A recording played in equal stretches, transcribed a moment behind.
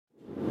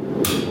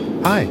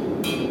Hi,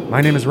 my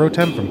name is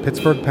Rotem from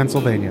Pittsburgh,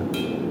 Pennsylvania.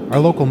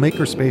 Our local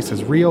makerspace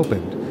has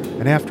reopened,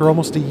 and after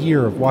almost a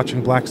year of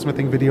watching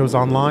blacksmithing videos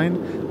online,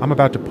 I'm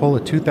about to pull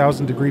a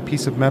 2,000-degree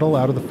piece of metal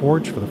out of the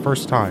forge for the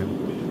first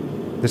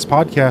time. This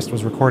podcast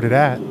was recorded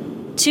at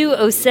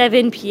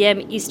 2:07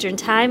 p.m. Eastern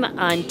Time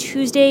on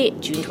Tuesday,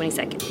 June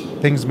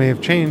 22nd. Things may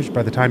have changed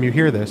by the time you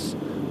hear this,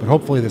 but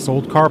hopefully this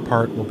old car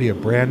part will be a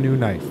brand new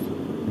knife.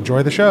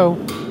 Enjoy the show!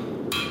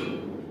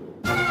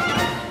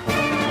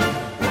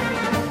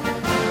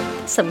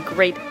 Some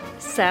great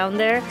sound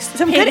there.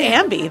 Some good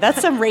ambi. That's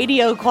some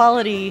radio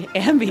quality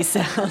ambi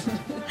sound.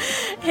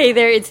 Hey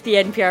there, it's the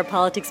NPR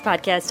Politics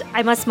Podcast.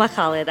 I'm Asma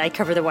Khalid. I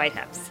cover the White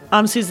House.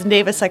 I'm Susan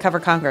Davis. I cover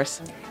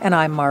Congress. And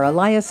I'm Mara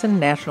Liasson,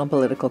 national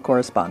political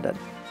correspondent.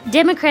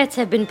 Democrats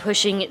have been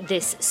pushing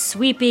this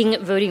sweeping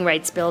voting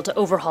rights bill to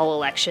overhaul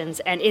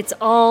elections, and it's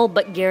all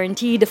but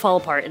guaranteed to fall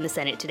apart in the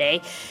Senate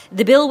today.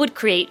 The bill would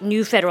create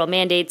new federal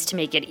mandates to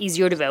make it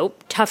easier to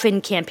vote, toughen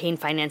campaign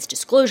finance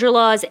disclosure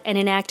laws, and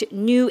enact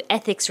new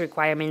ethics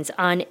requirements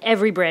on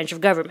every branch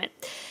of government.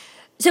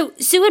 So,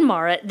 Sue and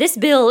Mara, this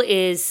bill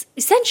is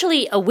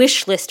essentially a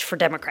wish list for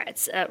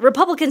Democrats.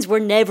 Republicans were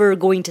never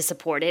going to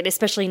support it,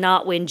 especially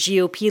not when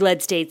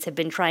GOP-led states have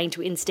been trying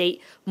to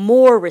instate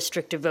more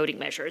restrictive voting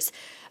measures.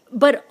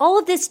 But all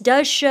of this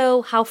does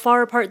show how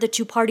far apart the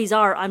two parties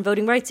are on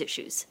voting rights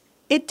issues.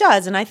 It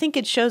does, and I think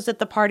it shows that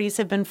the parties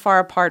have been far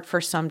apart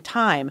for some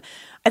time.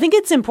 I think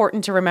it's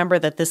important to remember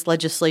that this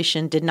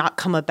legislation did not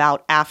come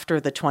about after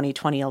the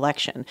 2020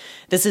 election.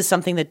 This is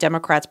something that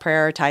Democrats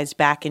prioritized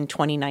back in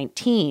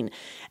 2019.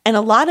 And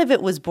a lot of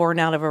it was born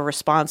out of a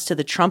response to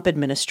the Trump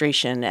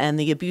administration and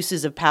the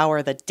abuses of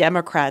power that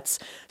Democrats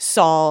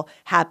saw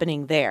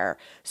happening there.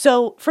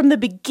 So from the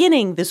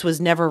beginning, this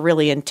was never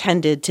really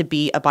intended to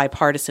be a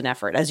bipartisan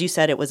effort. As you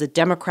said, it was a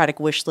Democratic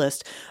wish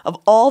list of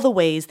all the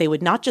ways they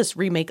would not just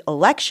remake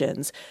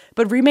elections,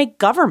 but remake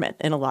government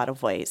in a lot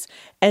of ways.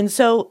 And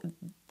so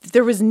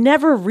there was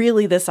never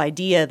really this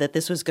idea that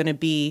this was going to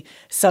be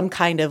some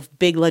kind of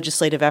big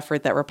legislative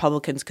effort that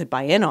Republicans could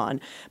buy in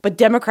on. But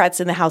Democrats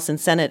in the House and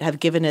Senate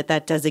have given it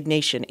that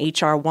designation,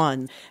 H.R.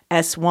 1,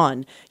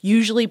 S1.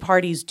 Usually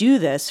parties do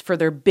this for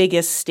their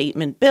biggest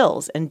statement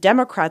bills. And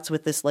Democrats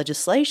with this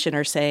legislation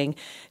are saying,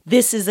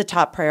 this is a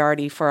top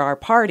priority for our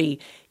party,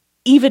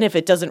 even if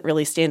it doesn't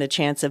really stand a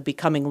chance of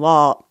becoming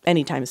law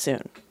anytime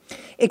soon.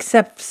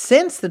 Except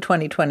since the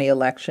 2020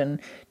 election,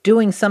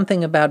 doing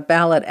something about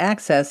ballot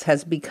access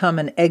has become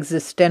an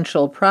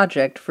existential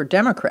project for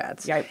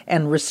Democrats. Right.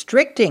 And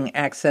restricting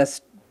access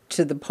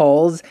to the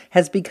polls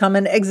has become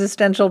an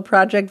existential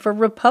project for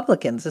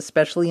Republicans,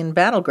 especially in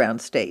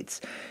battleground states.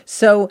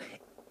 So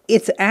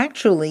it's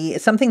actually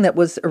something that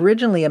was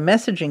originally a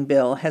messaging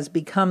bill has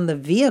become the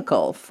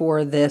vehicle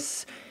for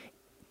this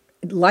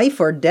life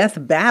or death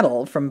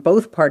battle from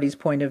both parties'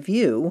 point of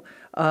view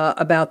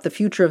about the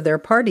future of their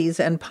parties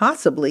and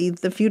possibly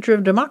the future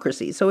of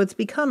democracy. So it's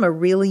become a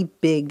really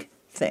big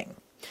thing.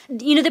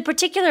 You know, the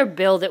particular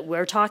bill that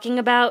we're talking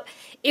about,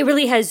 it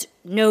really has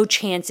no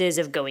chances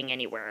of going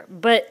anywhere.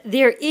 But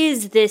there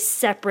is this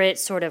separate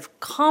sort of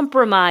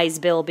compromise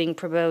bill being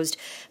proposed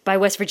by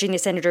West Virginia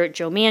Senator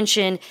Joe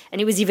Manchin, and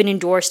it was even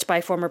endorsed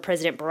by former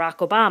President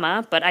Barack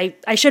Obama. But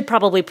I should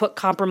probably put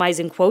compromise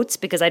in quotes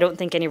because I don't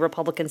think any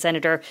Republican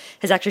senator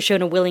has actually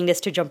shown a willingness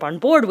to jump on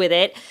board with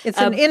it. It's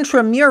an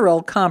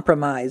intramural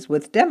compromise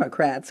with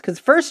Democrats, because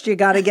first you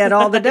got to get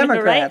all the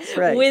Democrats,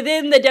 right?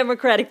 Within the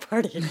Democratic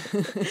Party.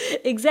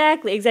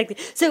 Exactly.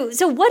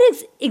 So what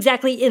is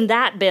exactly in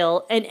that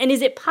bill, and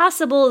is it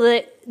possible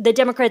that the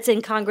Democrats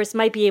in Congress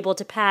might be able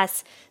to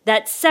pass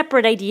that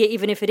separate idea,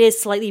 even if it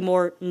is slightly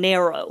more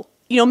narrow?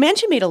 You know,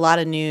 Manchin made a lot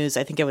of news,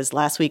 I think it was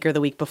last week or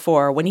the week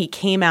before, when he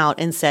came out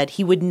and said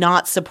he would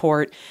not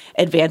support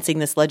advancing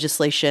this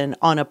legislation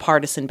on a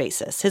partisan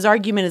basis. His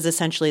argument is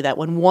essentially that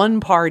when one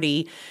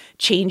party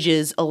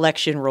changes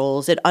election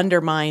rules, it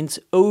undermines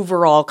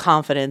overall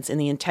confidence in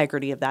the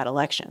integrity of that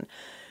election.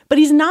 But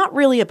he's not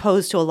really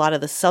opposed to a lot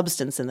of the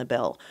substance in the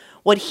bill.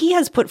 What he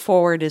has put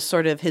forward is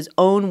sort of his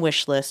own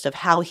wish list of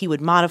how he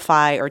would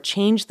modify or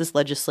change this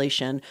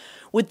legislation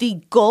with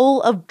the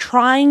goal of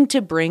trying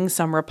to bring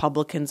some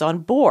Republicans on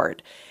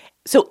board.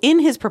 So in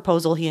his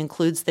proposal, he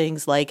includes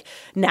things like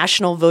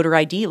national voter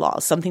ID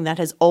laws, something that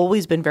has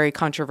always been very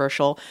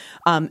controversial,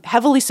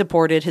 heavily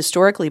supported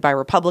historically by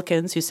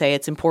Republicans who say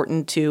it's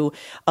important to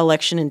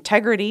election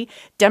integrity.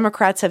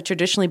 Democrats have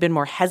traditionally been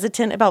more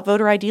hesitant about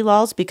voter ID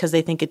laws because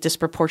they think it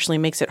disproportionately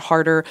makes it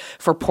harder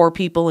for poor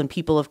people and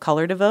people of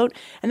color to vote.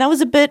 And that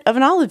was a bit of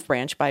an olive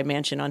branch by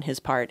Manchin on his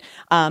part.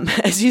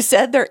 As you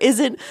said, there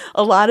isn't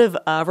a lot of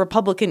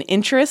Republican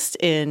interest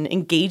in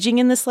engaging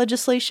in this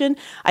legislation.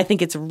 I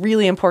think it's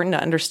really important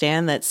to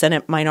understand that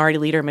Senate Minority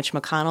Leader Mitch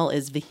McConnell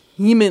is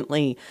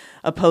vehemently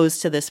opposed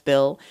to this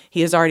bill.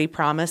 He has already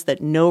promised that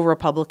no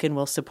Republican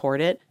will support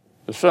it.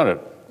 The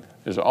Senate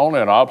is only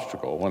an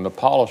obstacle when the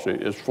policy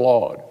is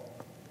flawed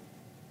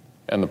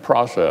and the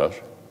process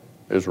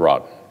is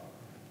rotten.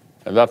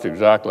 And that's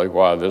exactly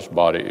why this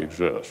body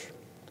exists.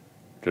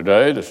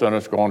 Today, the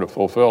Senate's going to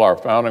fulfill our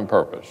founding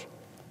purpose,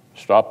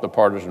 stop the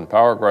partisan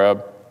power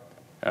grab,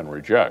 and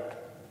reject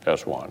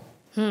S1.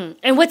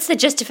 And what's the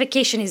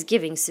justification he's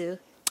giving, Sue?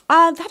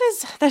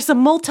 There's a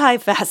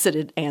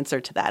multifaceted answer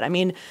to that. I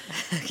mean,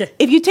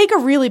 if you take a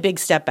really big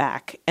step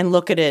back and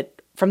look at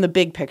it from the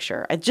big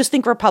picture, I just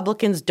think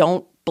Republicans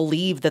don't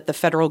believe that the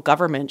federal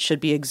government should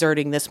be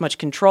exerting this much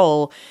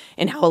control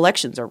in how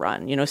elections are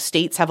run. You know,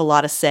 states have a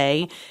lot of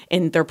say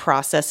in their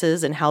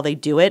processes and how they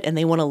do it, and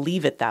they want to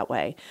leave it that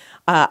way.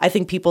 I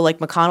think people like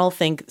McConnell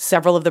think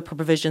several of the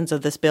provisions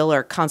of this bill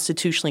are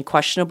constitutionally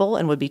questionable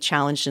and would be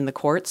challenged in the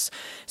courts.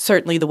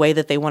 Certainly the way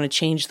that they want to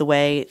change the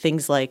way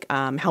things like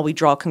how we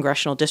draw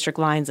congressional district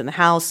lines in the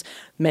House,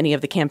 many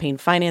of the campaign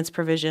finance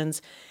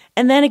provisions.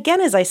 And then again,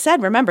 as I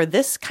said, remember,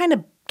 this kind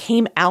of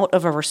came out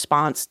of a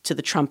response to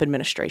the Trump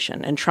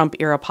administration and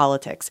Trump-era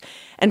politics.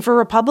 And for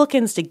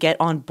Republicans to get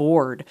on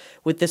board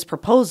with this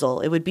proposal,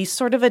 it would be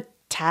sort of a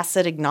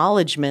tacit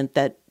acknowledgement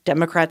that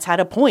Democrats had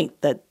a point,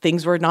 that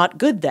things were not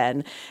good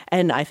then.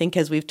 And I think,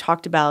 as we've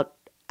talked about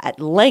at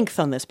length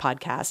on this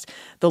podcast,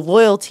 the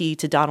loyalty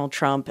to Donald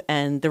Trump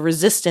and the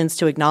resistance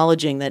to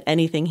acknowledging that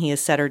anything he has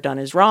said or done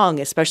is wrong,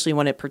 especially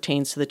when it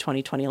pertains to the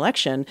 2020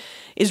 election,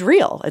 is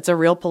real. It's a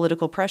real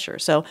political pressure.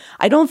 So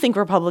I don't think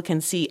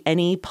Republicans see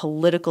any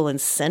political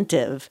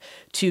incentive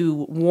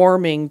to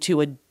warming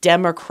to a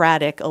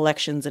Democratic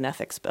elections and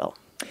ethics bill.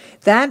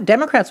 That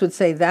Democrats would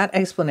say that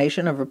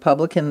explanation of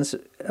Republicans'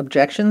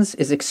 objections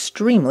is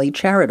extremely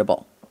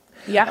charitable.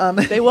 Yeah,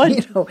 they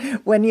would.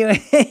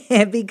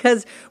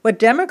 Because what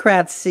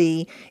Democrats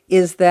see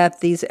is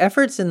that these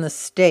efforts in the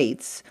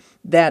states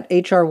that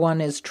H.R. 1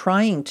 is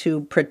trying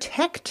to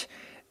protect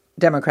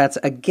Democrats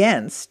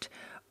against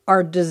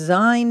are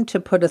designed to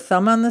put a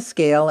thumb on the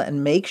scale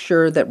and make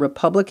sure that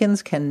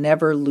Republicans can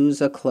never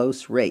lose a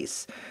close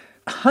race.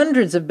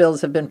 Hundreds of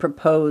bills have been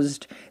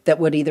proposed that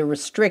would either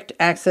restrict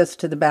access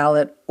to the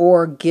ballot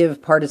or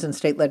give partisan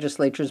state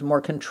legislatures more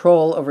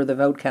control over the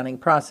vote counting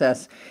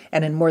process.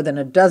 And in more than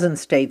a dozen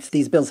states,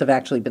 these bills have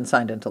actually been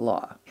signed into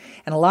law.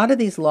 And a lot of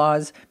these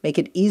laws make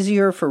it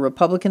easier for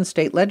Republican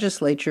state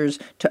legislatures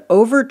to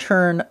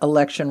overturn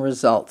election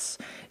results.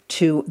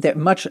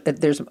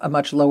 There's a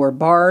much lower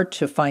bar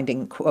to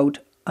finding quote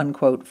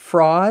unquote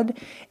fraud.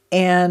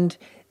 And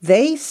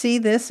they see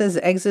this as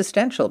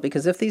existential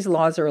because if these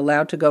laws are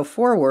allowed to go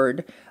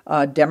forward,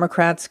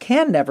 Democrats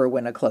can never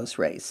win a close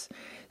race.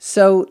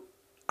 So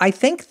I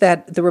think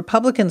that the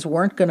Republicans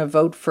weren't going to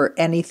vote for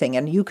anything.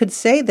 And you could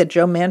say that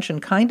Joe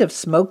Manchin kind of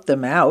smoked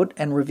them out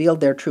and revealed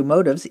their true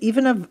motives.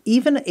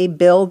 Even a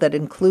bill that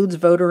includes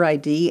voter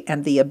ID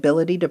and the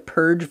ability to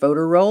purge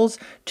voter rolls,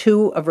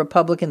 two of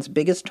Republicans'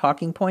 biggest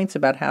talking points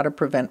about how to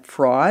prevent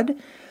fraud,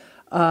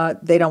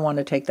 they don't want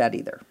to take that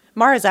either.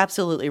 Mara is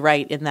absolutely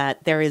right in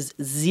that there is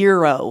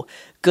zero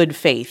good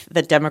faith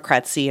that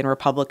Democrats see in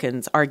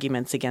Republicans'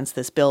 arguments against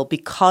this bill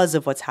because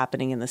of what's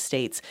happening in the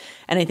states.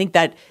 And I think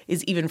that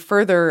is even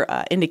further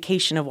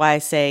indication of why I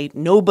say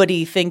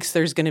nobody thinks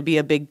there's going to be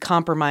a big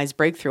compromise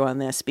breakthrough on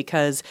this,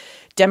 because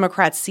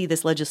Democrats see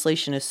this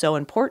legislation as so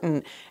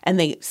important, and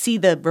they see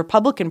the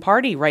Republican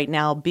Party right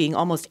now being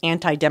almost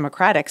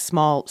anti-democratic,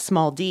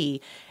 small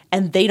d,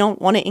 and they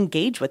don't want to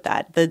engage with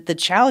that. The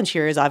challenge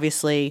here is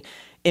obviously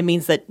it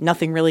means that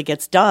nothing really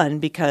gets done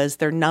because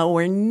they're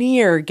nowhere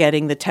near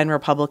getting the 10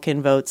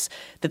 Republican votes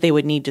that they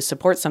would need to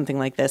support something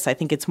like this. I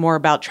think it's more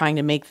about trying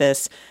to make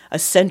this a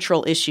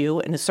central issue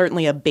and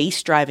certainly a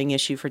base-driving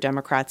issue for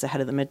Democrats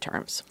ahead of the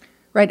midterms.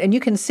 Right, and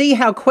you can see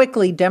how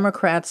quickly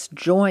Democrats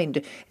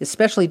joined,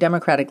 especially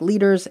Democratic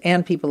leaders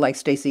and people like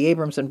Stacey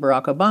Abrams and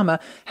Barack Obama,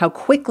 how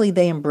quickly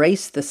they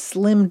embraced the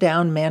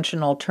slimmed-down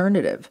Manchin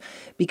alternative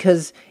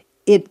because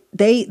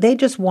they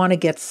just want to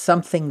get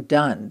something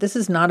done. This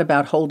is not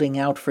about holding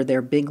out for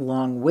their big,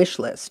 long wish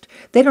list.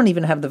 They don't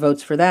even have the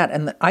votes for that.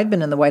 And I've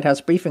been in the White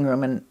House briefing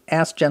room and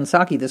asked Jen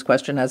Psaki this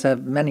question, as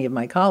have many of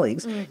my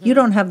colleagues. Mm-hmm. You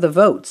don't have the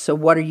votes, so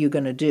what are you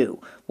going to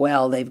do?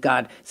 Well, they've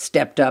got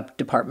stepped up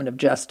Department of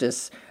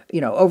Justice,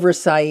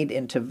 oversight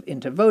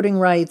into voting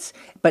rights.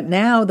 But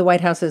now the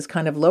White House has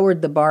kind of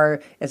lowered the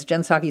bar. As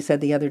Jen Psaki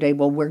said the other day,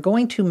 well, we're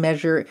going to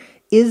measure,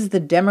 is the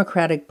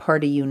Democratic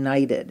Party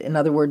united? In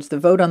other words, the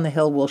vote on the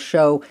Hill will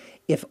show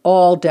if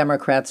all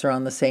Democrats are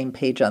on the same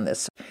page on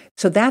this.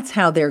 So that's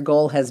how their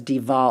goal has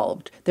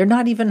devolved. They're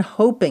not even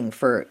hoping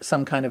for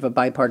some kind of a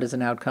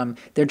bipartisan outcome.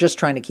 They're just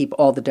trying to keep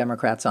all the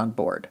Democrats on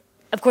board.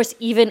 Of course,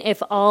 even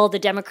if all the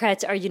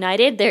Democrats are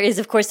united, there is,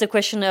 of course, the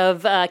question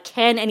of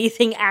can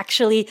anything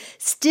actually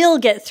still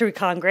get through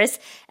Congress?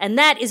 And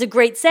that is a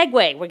great segue.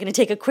 We're going to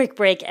take a quick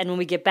break, and when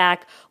we get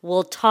back,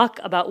 we'll talk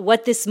about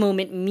what this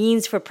moment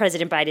means for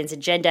President Biden's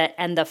agenda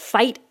and the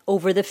fight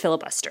over the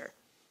filibuster.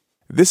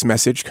 This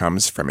message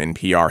comes from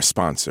NPR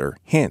sponsor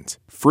Hint,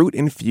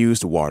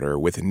 fruit-infused water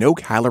with no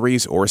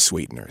calories or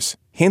sweeteners.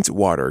 Hint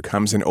water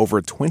comes in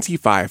over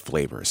 25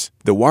 flavors.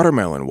 The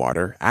watermelon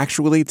water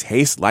actually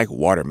tastes like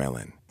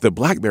watermelon. The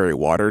blackberry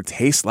water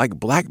tastes like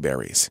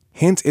blackberries.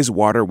 Hint is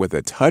water with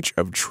a touch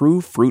of true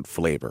fruit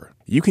flavor.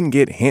 You can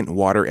get Hint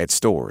water at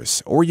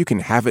stores, or you can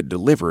have it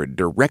delivered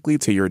directly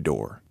to your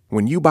door.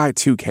 When you buy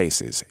 2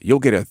 cases, you'll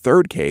get a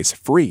 3rd case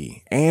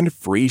free and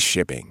free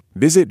shipping.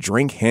 Visit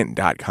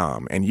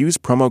drinkhint.com and use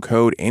promo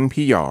code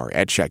NPR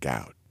at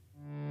checkout.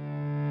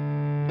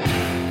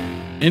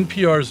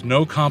 NPR's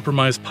No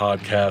Compromise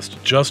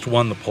podcast just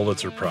won the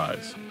Pulitzer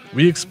Prize.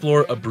 We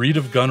explore a breed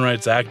of gun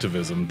rights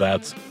activism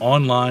that's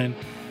online,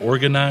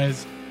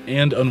 organized,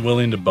 and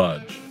unwilling to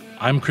budge.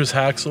 I'm Chris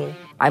Haxel.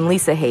 I'm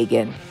Lisa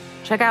Hagen.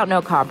 Check out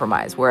No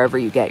Compromise wherever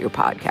you get your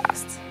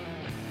podcasts.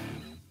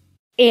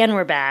 And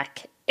we're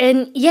back.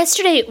 And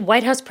yesterday,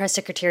 White House Press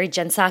Secretary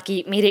Jen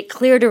Psaki made it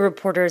clear to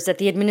reporters that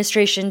the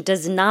administration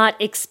does not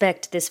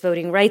expect this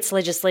voting rights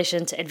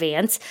legislation to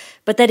advance,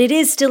 but that it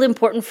is still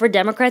important for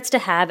Democrats to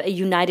have a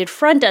united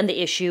front on the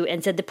issue,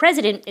 and said the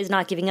president is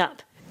not giving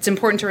up. It's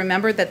important to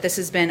remember that this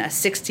has been a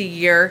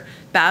 60-year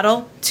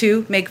battle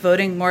to make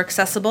voting more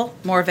accessible,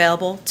 more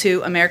available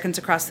to Americans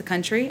across the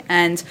country.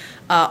 And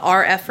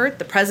our effort,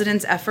 the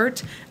president's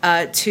effort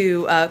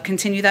to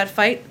continue that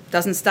fight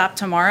doesn't stop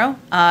tomorrow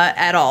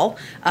at all.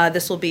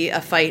 This will be a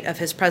fight of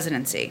his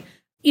presidency.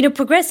 You know,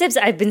 progressives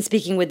I've been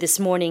speaking with this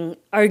morning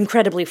are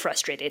incredibly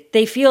frustrated.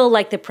 They feel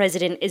like the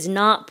president is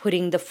not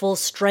putting the full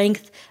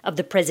strength of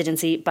the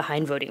presidency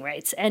behind voting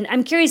rights. And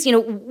I'm curious,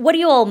 what do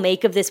you all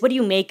make of this? What do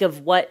you make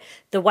of what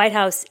the White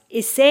House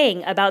is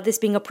saying about this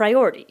being a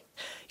priority?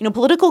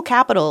 Political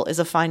capital is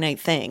a finite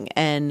thing,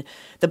 and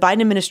the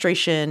Biden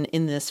administration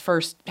in this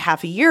first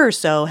half a year or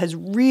so has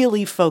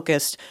really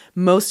focused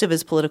most of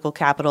his political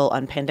capital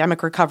on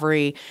pandemic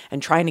recovery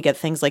and trying to get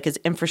things like his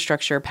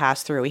infrastructure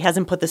passed through. He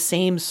hasn't put the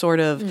same sort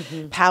of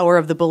power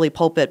of the bully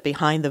pulpit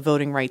behind the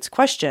voting rights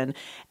question.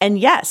 And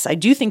yes, I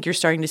do think you're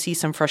starting to see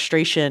some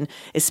frustration,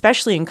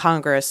 especially in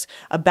Congress,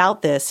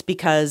 about this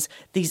because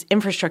these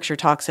infrastructure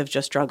talks have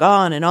just drug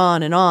on and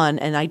on and on,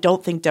 and I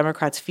don't think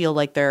Democrats feel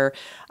like they're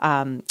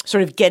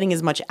sort of getting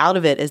as much out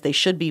of it as they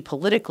should be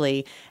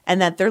politically,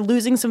 and that they're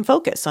losing some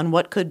focus on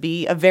what could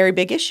be a very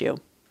big issue.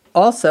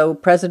 Also,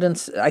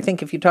 presidents, I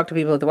think if you talk to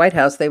people at the White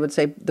House, they would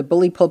say the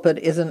bully pulpit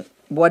isn't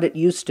what it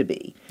used to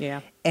be.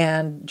 Yeah.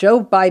 And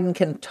Joe Biden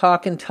can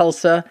talk in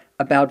Tulsa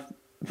about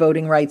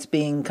voting rights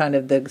being kind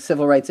of the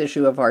civil rights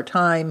issue of our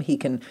time. He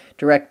can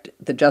direct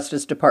the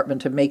Justice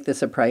Department to make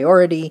this a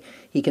priority.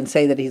 He can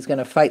say that he's going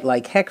to fight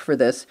like heck for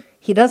this.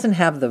 He doesn't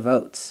have the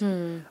votes.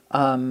 And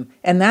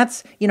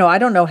that's, I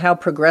don't know how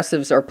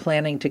progressives are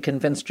planning to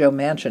convince Joe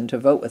Manchin to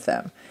vote with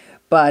them.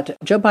 But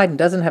Joe Biden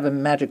doesn't have a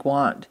magic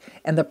wand.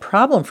 And the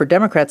problem for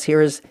Democrats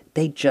here is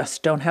they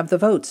just don't have the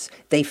votes.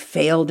 They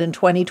failed in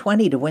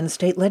 2020 to win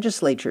state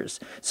legislatures.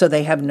 So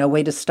they have no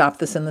way to stop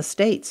this in the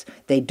states.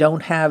 They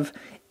don't have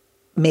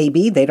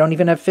Maybe they don't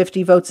even have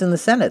 50 votes in the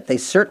Senate. They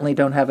certainly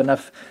don't have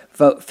enough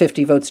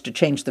 50 votes to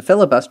change the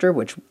filibuster,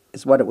 which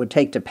is what it would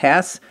take to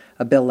pass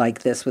a bill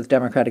like this with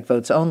Democratic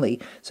votes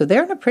only. So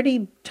they're in a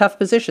pretty tough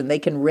position. They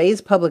can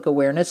raise public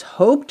awareness,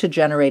 hope to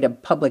generate a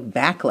public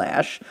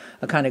backlash,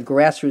 a kind of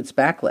grassroots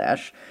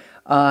backlash,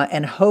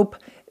 and hope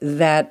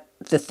that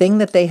the thing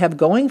that they have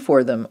going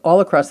for them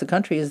all across the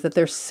country is that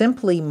there's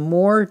simply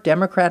more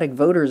Democratic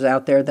voters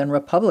out there than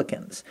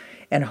Republicans,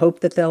 and hope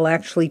that they'll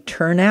actually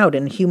turn out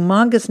in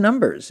humongous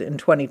numbers in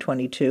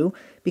 2022,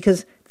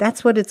 because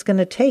that's what it's going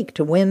to take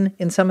to win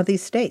in some of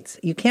these states.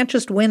 You can't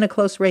just win a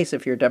close race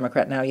if you're a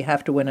Democrat now. You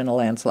have to win in a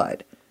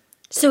landslide.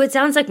 So it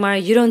sounds like, Mara,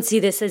 you don't see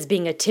this as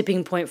being a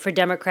tipping point for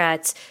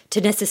Democrats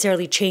to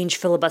necessarily change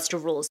filibuster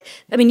rules.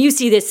 I mean, you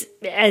see this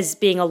as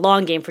being a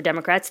long game for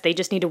Democrats. They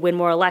just need to win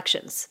more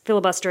elections.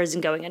 Filibuster isn't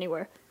going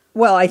anywhere.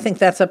 Well, I think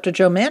that's up to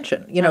Joe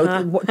Manchin.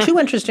 Two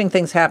interesting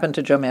things happened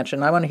to Joe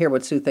Manchin. I want to hear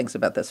what Sue thinks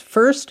about this.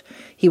 First,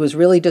 he was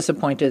really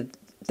disappointed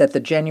that the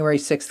January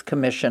 6th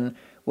commission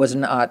was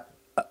not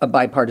a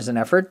bipartisan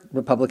effort.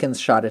 Republicans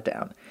shot it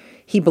down.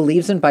 He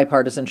believes in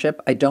bipartisanship.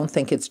 I don't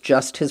think it's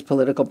just his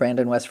political brand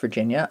in West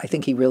Virginia. I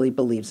think he really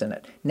believes in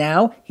it.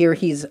 Now, here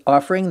he's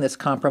offering this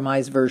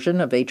compromise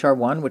version of H.R.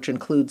 1, which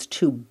includes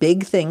two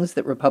big things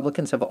that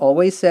Republicans have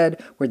always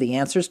said were the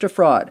answers to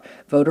fraud: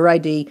 voter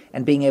ID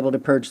and being able to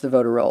purge the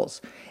voter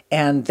rolls.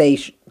 And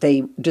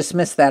they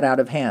dismiss that out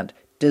of hand.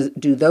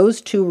 Do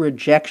those two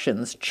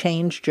rejections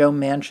change Joe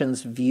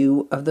Manchin's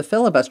view of the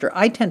filibuster?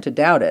 I tend to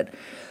doubt it.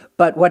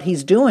 But what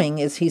he's doing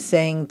is he's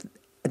saying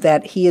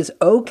that he is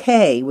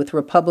okay with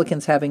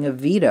Republicans having a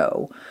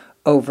veto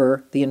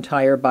over the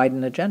entire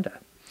Biden agenda.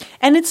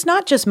 And it's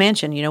not just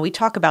Manchin. We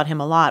talk about him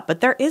a lot,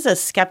 but there is a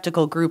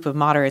skeptical group of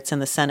moderates in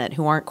the Senate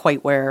who aren't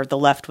quite where the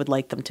left would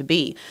like them to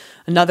be.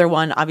 Another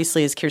one,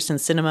 obviously, is Kyrsten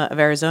Sinema of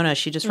Arizona.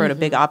 She just wrote a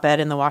big op-ed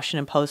in the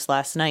Washington Post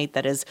last night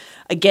that is,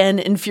 again,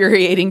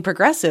 infuriating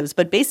progressives,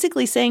 but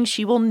basically saying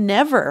she will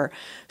never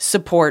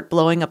support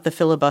blowing up the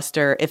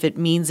filibuster if it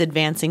means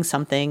advancing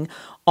something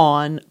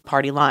on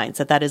party lines,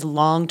 that is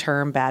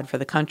long-term bad for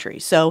the country.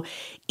 So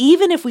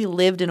even if we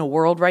lived in a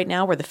world right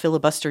now where the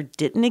filibuster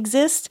didn't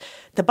exist,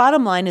 the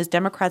bottom line is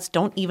Democrats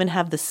don't even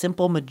have the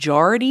simple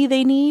majority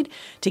they need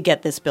to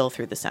get this bill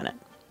through the Senate.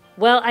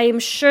 Well, I am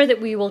sure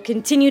that we will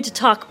continue to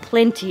talk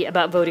plenty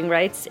about voting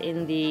rights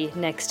in the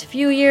next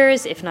few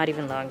years, if not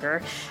even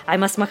longer.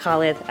 I'm Asma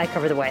Khalid. I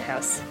cover the White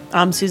House.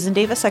 I'm Susan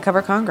Davis. I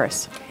cover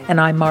Congress.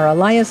 And I'm Mara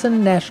Liasson,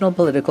 national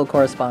political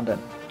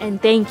correspondent.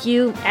 And thank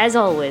you, as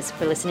always,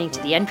 for listening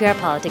to the NPR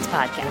Politics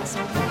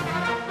Podcast.